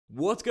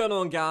What's going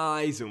on,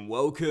 guys, and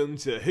welcome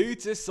to Who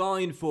to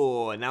Sign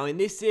For. Now in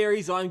this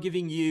series I'm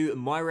giving you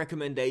my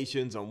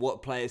recommendations on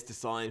what players to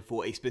sign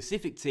for a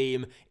specific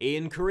team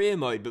in career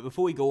mode. But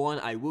before we go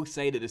on, I will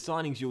say that the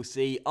signings you'll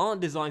see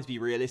aren't designed to be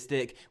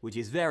realistic, which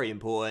is very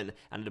important,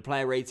 and the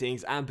player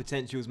ratings and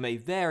potentials may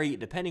vary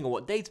depending on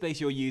what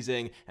database you're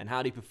using and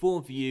how they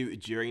perform for you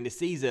during the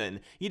season.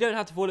 You don't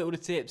have to follow all the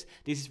tips.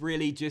 This is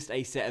really just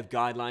a set of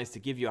guidelines to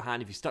give you a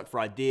hand if you're stuck for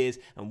ideas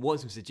and want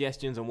some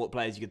suggestions on what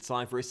players you could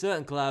sign for a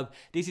certain club.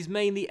 This is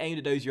mainly aimed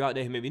at those who are out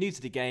there who may be new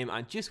to the game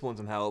and just want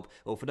some help,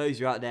 or for those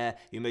who are out there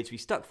who may just be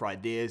stuck for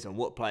ideas on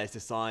what players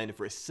to sign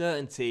for a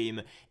certain team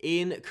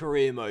in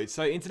career mode.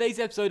 So in today's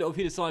episode of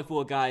Who to Sign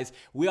For, guys,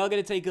 we are going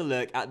to take a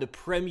look at the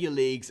Premier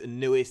League's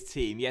newest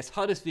team. Yes,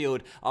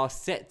 Huddersfield are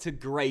set to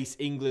grace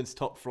England's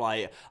top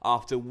flight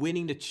after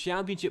winning the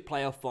Championship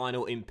playoff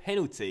final in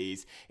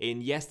penalties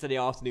in yesterday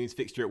afternoon's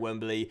fixture at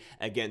Wembley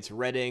against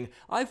Reading.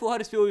 I thought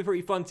Huddersfield would be a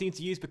pretty fun team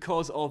to use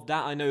because of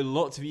that. I know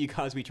lots of you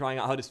guys will be trying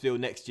out Huddersfield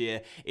next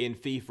year in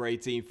FIFA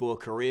 18 for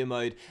career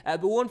mode.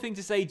 But one thing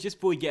to say just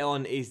before we get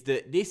on is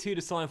that this Who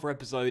to Sign For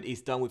episode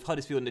is done with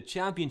Huddersfield in the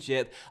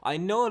Championship. I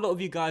know a lot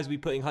of you guys will be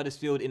putting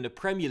Huddersfield in the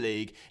Premier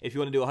League if you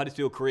want to do a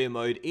Huddersfield career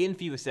mode in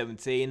FIFA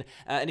 17.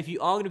 And if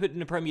you are going to put it in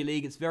the Premier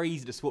League, it's very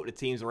easy to swap the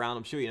teams around.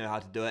 I'm sure you know how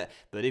to do it.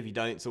 But if you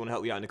don't, someone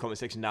help you out in the comment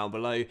section down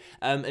below.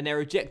 And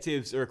their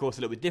objectives are, of course,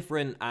 a little bit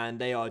different. And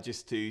they are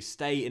just to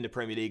stay in the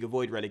Premier League,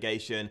 avoid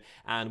relegation,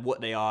 and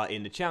what they are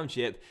in the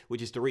Championship,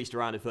 which is to reach the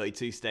round of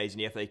 32 stage in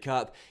the FA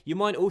Cup. You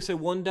might also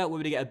wonder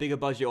whether they get a bigger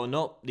budget or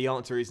not. The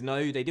answer is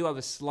no. They do have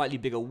a slightly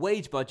bigger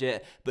wage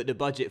budget, but the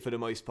budget for the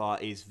most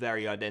part is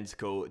very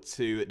identical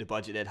to the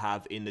budget they'd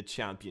have in the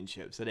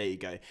Championship. So there you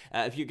go.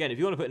 If you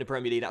want to put in the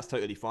Premier League, that's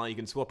totally fine. You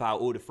can swap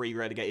out all the free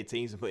relegated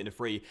teams and put in the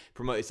free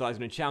promoted sides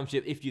in the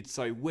Championship if you'd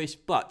so wish.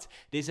 But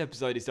this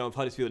episode is done with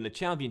Huddersfield in the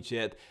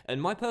Championship,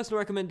 and my personal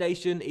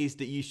recommendation is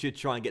that you should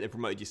try and get them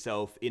promoted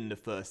yourself in the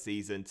first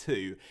season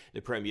to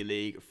the Premier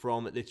League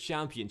from the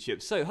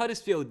Championship. So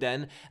Huddersfield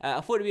then,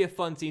 I thought it'd be a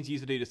fun team to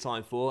use to do the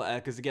time for,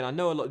 because again, I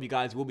know a lot of you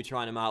guys will be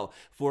trying them out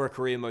for a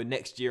career mode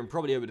next year and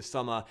probably over the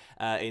summer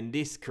in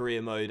this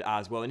career mode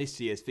as well, in this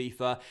year's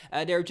FIFA.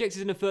 Their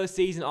objectives in the first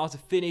season are to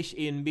finish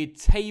in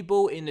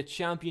mid-table in the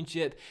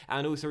Championship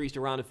and also reach the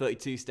round of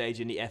 32 stage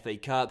in the FA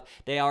Cup.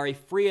 They are a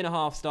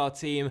 3.5-star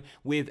team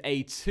with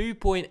a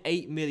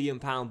 £2.8 million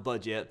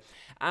budget.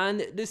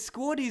 And the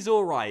squad is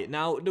alright.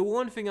 Now, the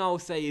one thing I'll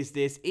say is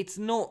this: it's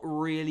not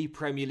really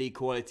Premier League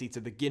quality to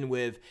begin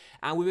with,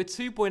 and with a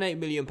 £2.8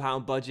 million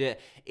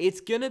budget, it's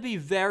going to be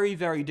very,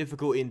 very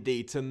difficult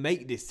indeed to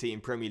make this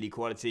team Premier League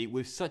quality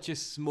with such a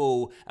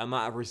small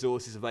amount of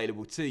resources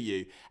available to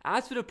you.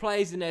 As for the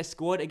players in their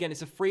squad, again,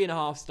 it's a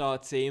 3.5-star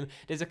team.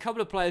 There's a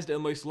couple of players that are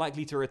most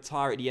likely to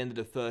retire at the end of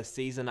the first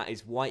season. That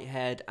is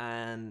Whitehead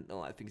and,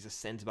 I think it's a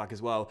centre-back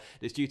as well,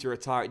 that's due to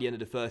retire at the end of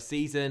the first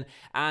season.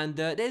 And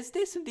there's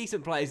some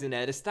decent players in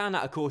there. The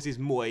standout, of course, is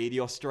Moy,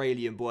 the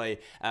Australian boy,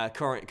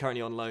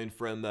 currently on loan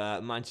from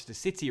Manchester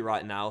City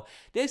right now.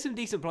 There's some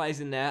decent players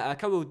in there. A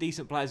couple of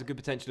decent players with good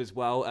potential as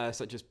well,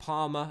 such as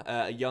Palmer,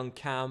 a young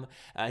Cam.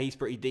 He's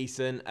pretty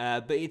decent.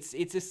 But it's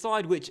a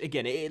side which,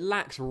 again, it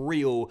lacks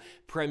real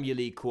Premier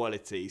League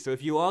quality. So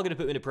if you are going to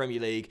put them in the Premier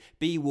League,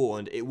 be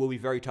warned, it will be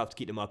very tough to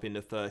keep them up in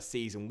the first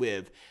season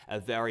with a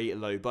very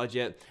low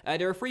budget.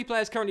 There are 3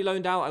 players currently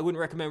loaned out. I wouldn't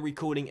recommend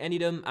recalling any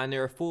of them. And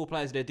there are 4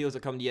 players in their deals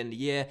that come to the end of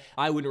the year.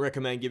 I wouldn't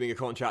recommend giving a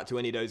contract to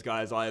any of those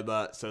guys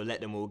either, so let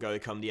them all go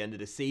come the end of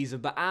the season.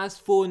 But as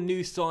for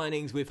new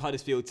signings with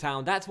Huddersfield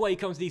Town, that's why you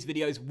come to these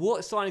videos.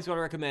 What signings would I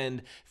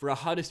recommend for a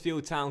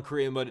Huddersfield Town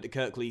career mode at the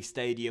Kirklees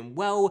Stadium?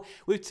 Well,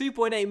 with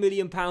 £2.8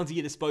 million at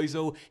your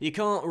disposal, you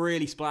can't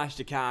really splash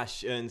the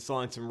cash and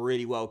sign some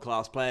really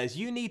world-class players.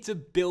 You need to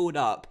build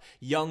up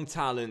young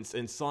talents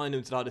and sign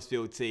them to the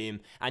Huddersfield team,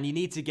 and you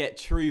need to get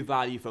true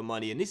value for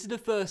money. And this is the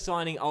first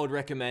signing I would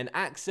recommend: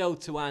 Axel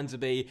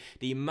Tuanzebe,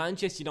 the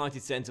Manchester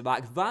United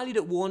centre-back, valued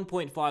at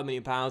 £1.5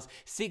 million,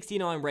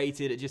 69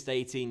 rated at just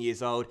 18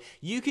 years old.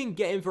 You can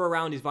get him for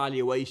around his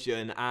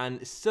valuation,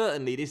 and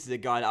certainly this is a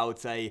guy that I would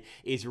say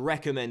is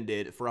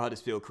recommended for a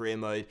Huddersfield career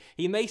mode.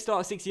 He may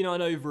start at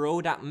 69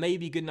 overall. That may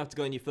be good enough to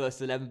go in your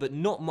first 11, but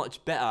not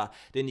much better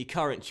than your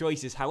current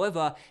choices.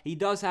 However, he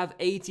does have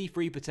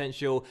 83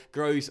 potential,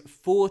 grows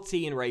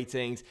 14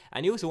 ratings,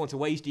 and he also wants a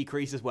wage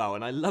decrease as well.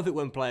 And I love it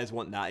when players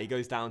want that. He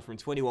goes down from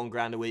 21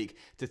 grand a week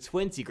to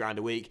 20 grand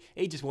a week.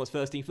 He just wants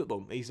first team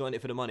football. He's not in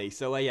it for the money.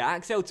 So yeah,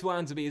 Axel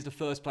Tuanzebe is the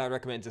first player I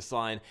recommend to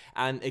sign.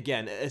 And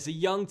again, as a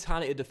young,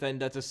 talented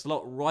defender to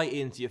slot right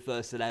into your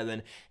first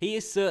 11, he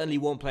is certainly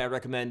one player I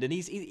recommend. And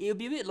he'll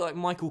be a bit like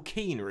Michael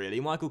Keane, really.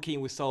 Michael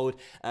Keane was sold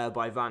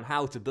by Van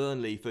Gaal to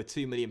Burnley for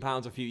 £2 million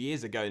a few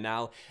years ago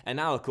now. And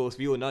now, of course,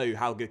 we all know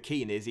how good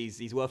Keane is.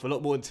 He's worth a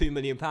lot more than £2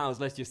 million,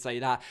 let's just say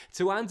that.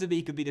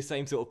 Tuanzebe could be the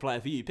same sort of player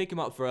for you. Pick him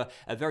up for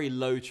a very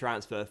low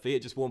transfer fee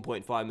at just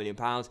 £1.5 million,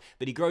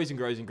 but he grows and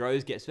grows and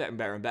grows, gets better and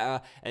better and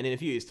better, and in a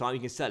few years' time, you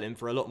can sell him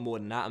for a lot more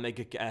than that and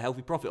make a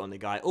healthy profit on the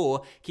guy,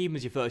 or keep him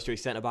as your first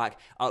choice centre-back,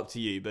 up to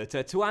you. But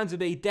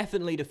Tuanzebe,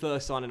 definitely the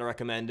first signing I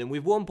recommend, and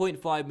with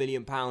 £1.5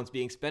 million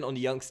being spent spent on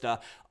the youngster,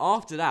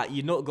 after that,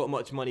 you've not got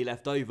much money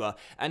left over.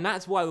 And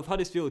that's why with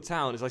Huddersfield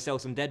Town, as I sell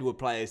some Deadwood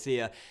players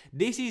here,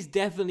 this is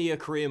definitely a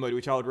career mode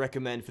which I would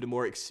recommend for the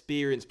more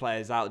experienced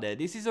players out there.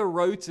 This is a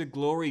road to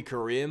glory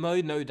career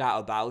mode, no doubt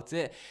about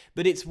it,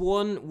 but it's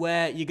one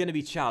where you're going to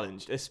be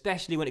challenged,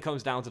 especially when it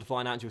comes down to the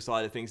financial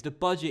side of things. The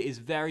budget is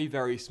very,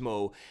 very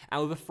small,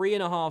 and with a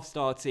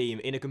 3.5-star team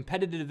in a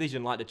competitive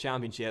division like the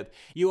Championship,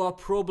 you are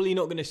probably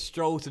not going to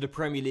stroll to the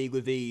Premier League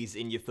with ease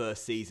in your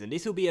first season.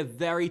 This will be a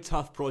very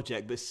tough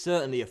project, but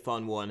certainly a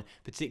fun one,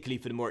 particularly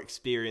for the more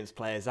experienced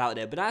players out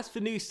there. But as for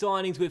new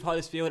signings with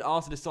Huddersfield,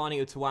 after the signing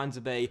of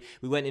Tuanzebe,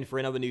 we went in for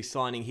another new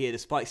signing here,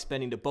 despite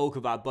spending the bulk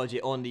of our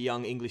budget on the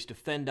young English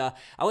defender.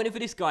 I went in for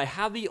this guy,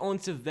 Javi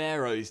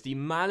Ontiveros, the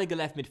Malaga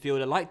left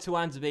midfielder, like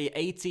Tuanzebe,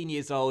 18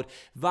 years old,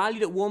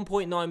 valued at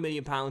 £1.9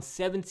 million,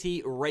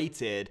 70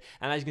 rated.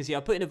 And as you can see, I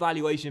put in a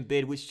valuation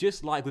bid, which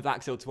just like with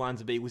Axel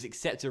Tuanzebe, was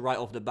accepted right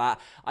off the bat.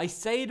 I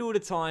say it all the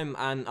time,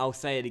 and I'll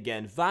say it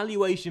again.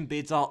 Valuation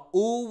bids are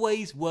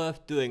always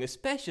worth doing,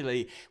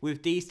 especially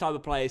with these type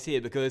of players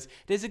here, because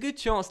there's a good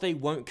chance they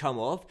won't come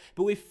off.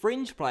 But with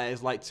fringe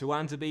players like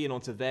Tuanzebe and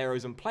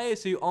Ontiveros, and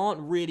players who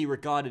aren't really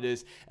regarded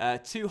as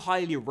too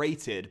highly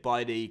rated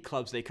by the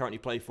clubs they currently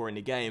play for in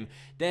the game,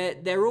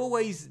 there's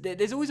always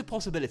a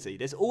possibility.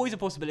 There's always a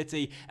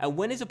possibility, and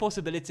when there's a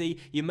possibility,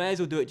 you may as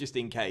well do it just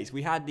in case.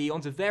 We had the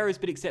Ontiveros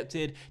bid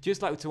accepted,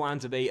 just like with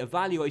Tuanzebe, a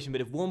valuation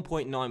bid of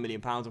 £1.9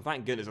 million, and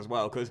thank goodness as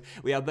well, because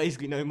we have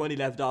basically no money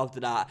left after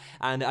that.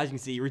 And as you can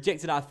see,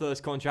 rejected our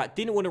first contract,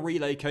 didn't want to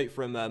relocate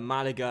from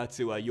Malaga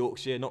to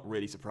Yorkshire, not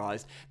really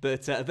surprised,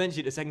 but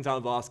eventually the second time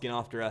of asking,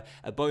 after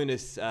a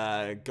bonus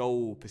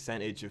goal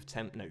percentage of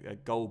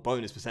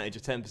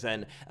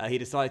 10%, he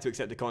decided to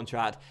accept the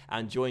contract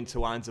and join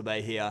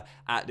Tuanzebe here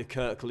at the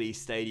Kirklees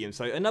Stadium.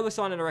 So another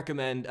signing I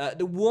recommend.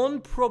 The one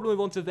problem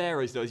with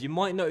Ontiveros, though, as you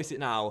might notice it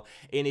now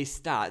in his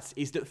stats,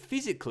 is that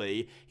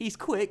physically he's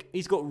quick,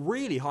 he's got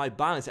really high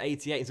balance at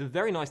 88, and some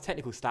very nice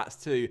technical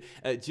stats too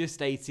at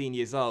just 18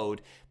 years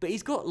old, but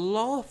he's got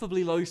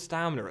laughably low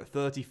stamina at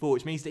 34,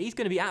 which means that he's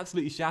going to be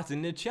absolutely shattered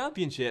in the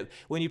Championship.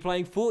 When you're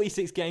playing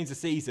 46 games a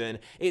season,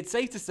 it's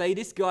safe to say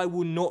this guy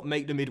will not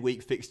make the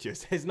midweek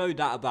fixtures. There's no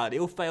doubt about it.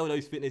 He'll fail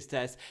those fitness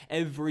tests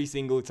every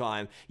single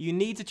time. You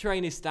need to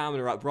train his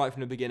stamina up right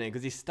from the beginning,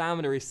 because his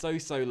stamina is so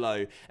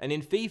low, and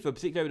in FIFA,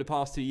 particularly over the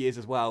past 2 years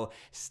as well,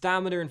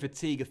 stamina and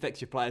fatigue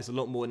affects your players a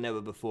lot more than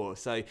ever before.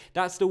 So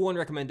that's the one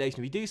recommendation.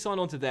 If you do sign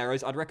on to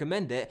Veros, I'd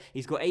recommend it.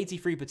 He's got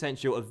 83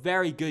 potential, a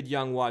very good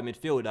young wide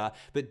midfielder,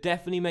 but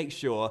definitely make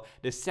sure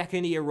the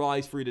second he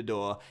arrives through the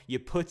door, you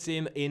put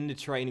him in the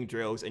training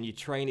drills and you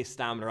train his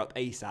stamina up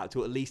ASAP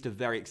to at least a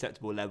very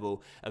acceptable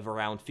level of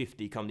around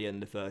 50 come the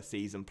end of the first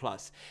season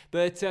plus.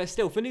 But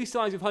still, for new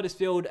signs with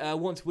Huddersfield,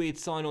 once we'd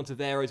signed on to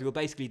Veros, we were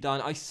basically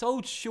done. I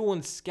sold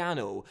Sean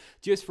Scannell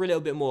just for a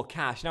little bit more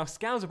cash. Now,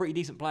 Scannell's a pretty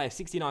decent player,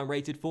 69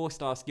 rated,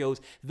 4-star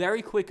skills,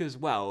 very quick as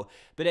well.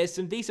 But there's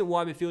some decent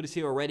wide midfielders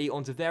here already.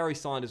 Onto Veros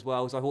signed as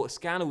well, so I thought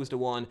Scannell was the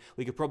one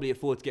we could probably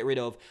afford to get rid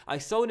of. I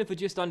sold him for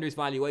just under his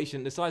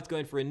valuation, decided to go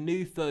in for a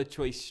new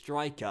third-choice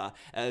striker,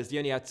 as they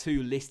only had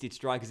 2 listed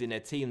strikers in their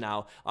team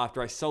now,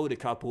 after I sold a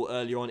couple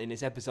earlier on in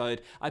this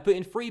episode. I put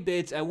in 3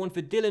 bids, one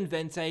for Dylan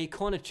Vente,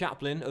 Connor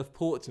Chaplin of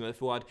Portsmouth,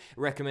 who I'd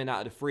recommend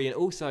out of the 3, and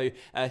also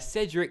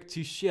Cedric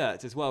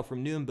Tuchert as well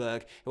from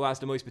Nuremberg, who has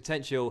the most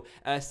potential.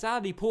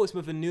 Sadly,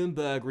 Portsmouth and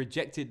Nuremberg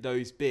rejected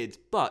those bids,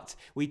 but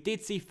we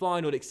did see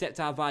Feyenoord accept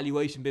our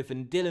valuation bid for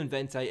Dylan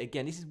Vente.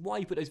 Again, this is why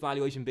you put those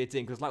valuation bids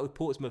in, because like with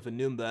Portsmouth and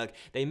Nuremberg,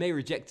 they may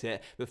reject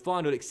it, but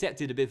Feyenoord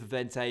accepted a bid for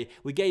Vente.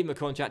 We gave him a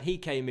contract, he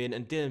came in,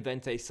 and Dylan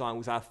Vente's sign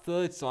was our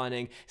 3rd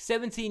signing.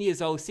 17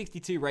 years old,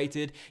 62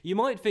 rated. You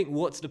might think,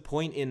 what's the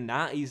point in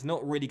that? He's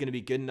not really going to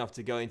be good enough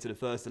to go into the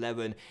first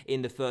 11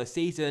 in the first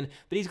season,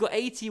 but he's got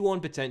 81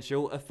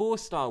 potential, a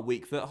 4-star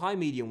weak foot, high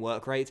medium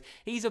work rate.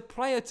 He's a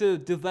player to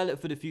develop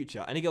for the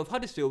future, and again, with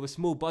Huddersfield with a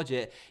small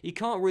budget, you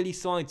can't really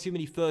sign too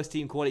many first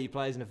team quality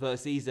players in the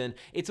first season.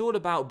 It's all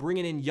about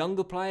bringing in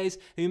younger players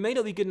who may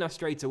not be good enough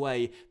straight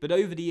away, but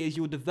over the years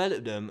you'll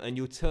develop them and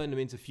you'll turn them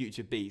into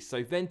future beasts.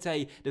 So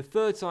Vente, the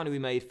 3rd signing we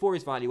made for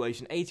his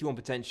valuation, 81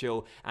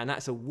 potential, and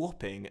that's a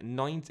whopping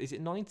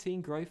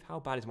 19 growth? How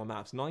bad is my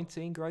maths?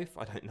 19 growth?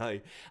 I don't know.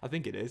 I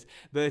think it is.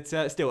 But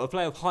still, a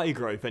player of high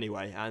growth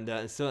anyway, and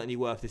certainly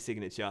worth the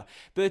signature.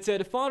 But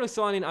the final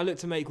signing I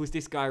looked to make was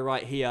this guy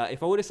right here.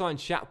 If I would have signed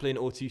Chaplin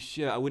or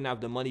Tuchert, I wouldn't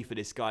have the money for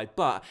this guy,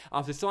 but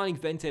after signing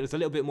Vente, there's a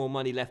little bit more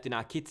money left in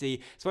our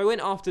kitty, so I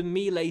went after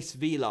Miles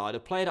Villard, a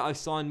player that I've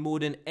signed more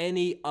than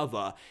any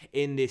other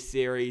in this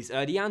series.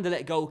 The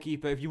Anderlecht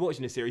goalkeeper, if you're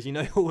watching the series, you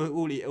know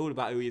all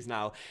about who he is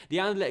now. The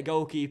Anderlecht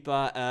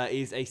goalkeeper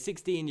is a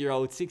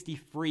 16-year-old,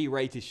 63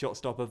 rated shot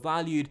stopper,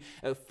 valued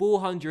at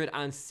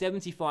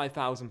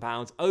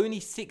 £475,000, only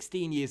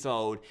 16 years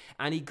old,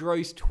 and he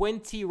grows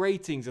 20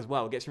 ratings as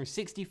well. Gets from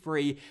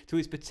 63 to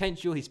his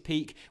potential, his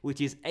peak, which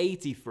is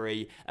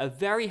 83. A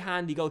very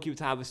handy goalkeeper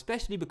to have,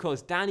 especially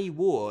because Danny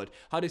Ward,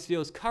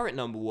 Huddersfield's current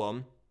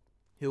 #1,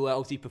 who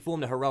obviously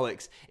performed the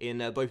heroics in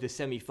both the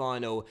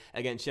semi-final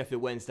against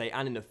Sheffield Wednesday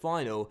and in the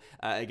final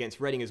against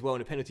Reading as well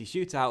in a penalty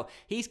shootout.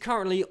 He's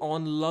currently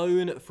on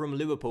loan from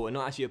Liverpool and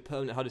not actually a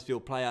permanent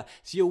Huddersfield player,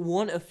 so you'll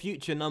want a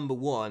future number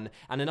one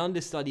and an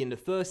understudy in the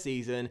first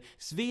season.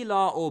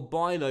 Svilar or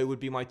Bilo would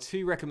be my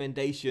two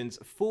recommendations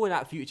for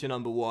that future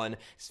number one.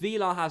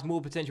 Svilar has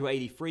more potential at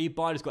 83,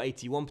 Bilo's got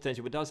 81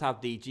 potential, but does have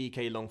the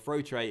GK long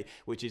throw trait,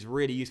 which is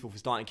really useful for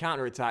starting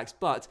counter-attacks.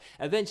 But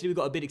eventually we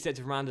got a bid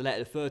accepted from Anderlecht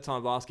the third time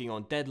of asking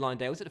on deadline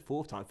day. Was it the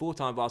fourth time? Fourth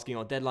time of asking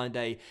on deadline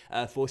day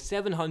for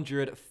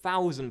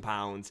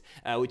 £700,000,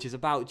 which is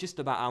just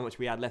about how much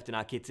we had left in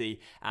our kitty.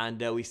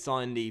 And we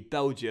signed the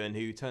Belgian,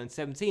 who turned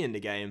 17 in the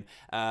game,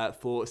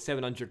 for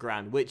 700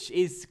 grand, which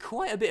is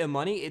quite a bit of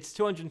money. It's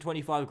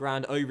 225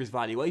 grand over his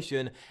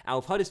valuation. Out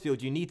of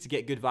Huddersfield, you need to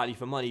get good value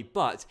for money,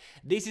 but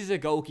this is a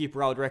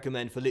goalkeeper I would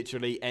recommend for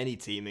literally any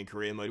team in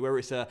career mode, whether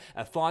it's a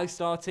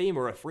 5-star team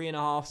or a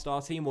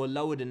 3.5-star team or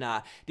lower than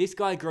that. This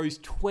guy grows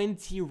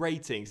 20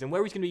 ratings, and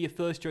whether he's going to be your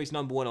first choice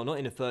number one or not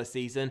in the first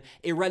season,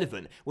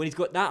 irrelevant. When he's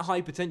got that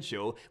high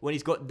potential, when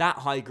he's got that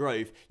high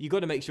growth, you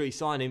got to make sure you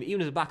sign him,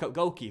 even as a backup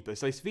goalkeeper.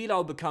 So Svilar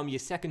will become your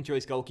second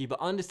choice goalkeeper,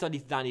 understudy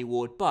to Danny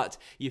Ward, but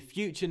your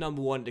future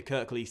number one at the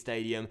Kirklees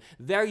Stadium.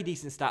 Very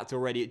decent stats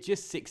already at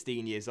just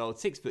 16 years old,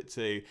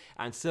 6'2",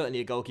 and certainly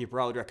a goalkeeper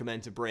I would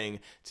recommend to bring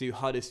to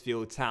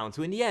Huddersfield Town.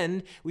 So in the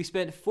end, we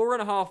spent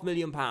 £4.5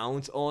 million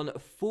on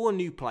 4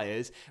 new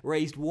players,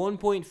 raised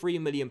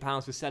 £1.3 million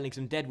for selling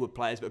some Deadwood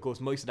players, but of course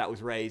most of that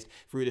was raised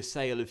through the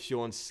sale of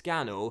Sean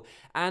Scannell.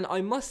 And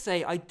I must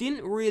say, I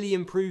didn't really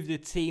improve the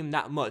team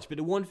that much, but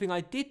the one thing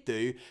I did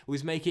do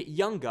was make it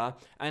younger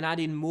and add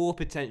in more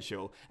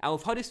potential. Out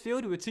of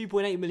Huddersfield, with a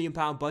 £2.8 million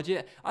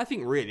budget, I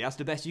think really that's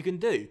the best you can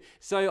do.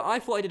 So I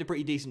thought I did a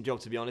pretty decent job,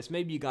 to be honest.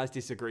 Maybe you guys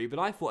disagree, but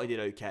I thought I did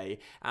okay.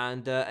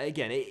 And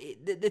again,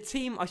 the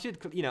team, I should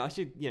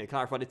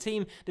clarify,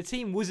 the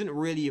team wasn't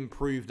really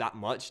improved that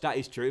much. That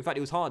is true. In fact,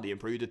 it was hardly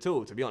improved at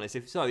all, to be honest.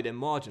 If so, then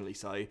marginally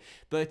so.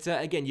 But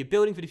again, you're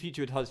building for the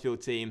future with the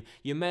Huddersfield team.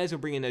 You may as well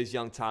bring in those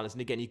young talents.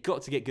 And again, you've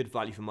got to get good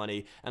value for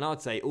money. And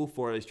I'd say all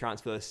 4 of those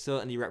transfers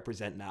certainly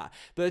represent that.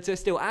 But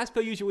still, as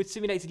per usual, we'd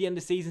simulate to the end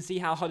of the season, see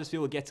how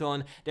Huddersfield will get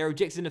on. Their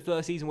objectives in the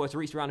first season were to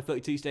reach around the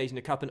 32 stage in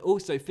the Cup and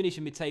also finish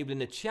in mid-table in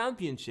the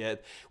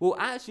Championship. Well,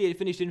 actually, they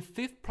finished in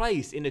 5th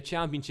place in the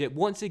Championship,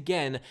 once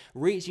again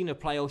reaching the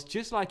playoffs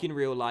just like in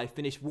real life.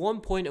 Finished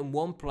 1 point and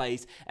 1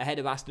 place ahead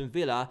of Aston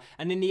Villa.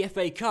 And in the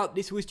FA Cup,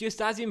 this was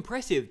just as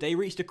impressive. They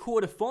reached the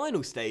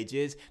quarter-final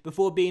stages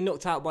before being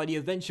knocked out by the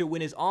eventual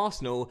winners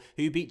Arsenal,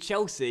 who beat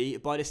Chelsea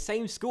by the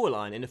same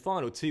scoreline in the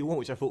final 2-1,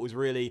 which I thought was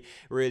really,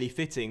 really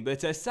fitting.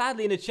 But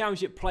sadly, in the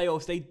Championship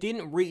playoffs, they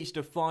didn't reach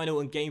the final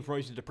and gain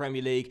promotion to the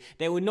Premier League.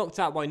 They were knocked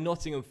out by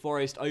Nottingham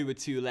Forest over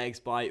 2 legs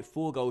by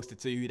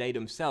 4-2, who they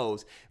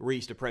themselves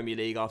reached the Premier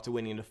League after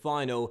winning the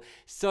final.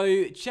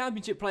 So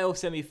Championship playoff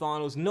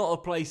semi-finals, not a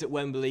place at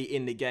Wembley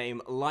in the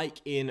game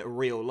like in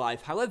real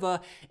life. However,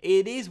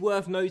 it is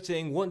worth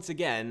noting once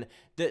again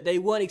that they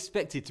weren't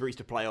expected to reach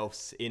the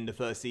playoffs in the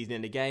first season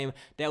in the game.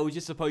 They were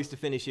just supposed to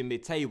finish in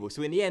mid-table.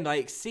 So in the end, I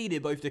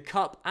exceeded both the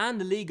Cup and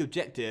the league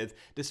objective,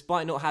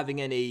 despite not having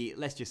any,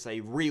 let's just say,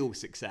 real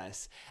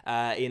success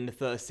in the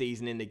first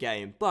season in the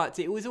game. But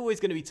it was always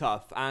going to be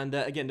tough. And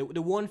again,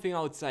 the one thing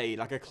I would say,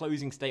 like a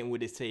closing statement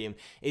with this team,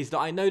 is that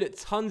I know that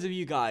tons of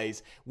you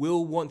guys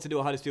will want to do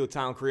a Huddersfield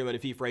Town career mode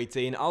in FIFA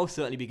 18. I'll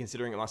certainly be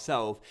considering it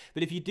myself.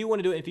 But if you do want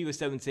to do it in FIFA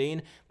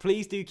 17,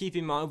 please do keep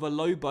in mind, with a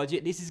low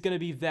budget, this is going to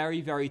be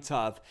very, very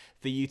tough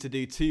for you to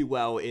do too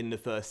well in the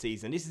first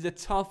season. This is a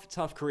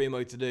tough career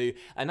mode to do,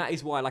 and that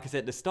is why, like I said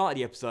at the start of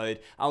the episode,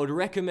 I would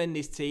recommend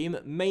this team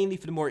mainly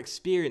for the more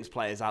experienced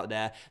players out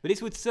there. But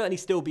this would certainly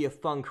still be a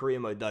fun career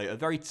mode though, a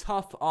very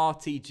tough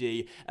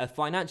RTG, a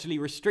financially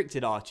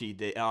restricted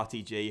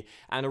RTG,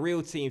 and a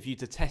real team for you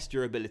to test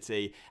your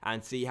ability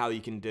and see how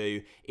you can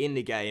do in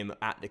the game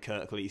at the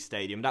Kirklees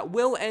Stadium. That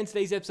will end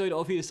today's episode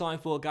of Who to Sign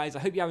For, guys. I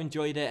hope you have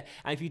enjoyed it,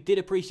 and if you did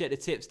appreciate the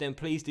tips, then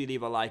please do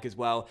leave a like as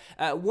well.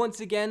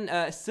 Once again,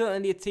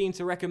 certainly a team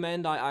to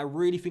recommend. I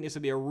really think this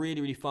will be a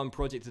really, really fun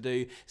project to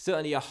do.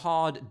 Certainly a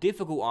hard,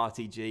 difficult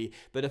RTG,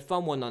 but a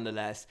fun one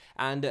nonetheless.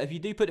 And if you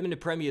do put them in the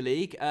Premier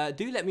League,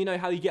 do let me know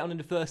how you get on in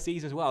the first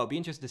season as well. I'll be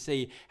interested to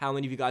see how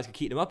many of you guys can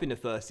keep them up in the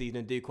first season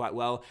and do quite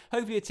well.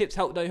 Hopefully the tips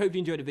helped though. Hope you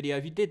enjoyed the video.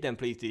 If you did, then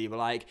please do leave a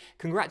like.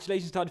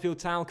 Congratulations to Huddersfield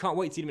Town. Can't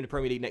wait to see them in the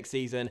Premier League next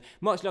season.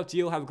 Much love to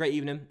you all. Have a great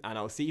evening, and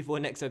I'll see you for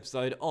the next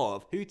episode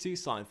of Who to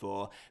Sign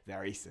For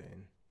very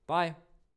soon. Bye.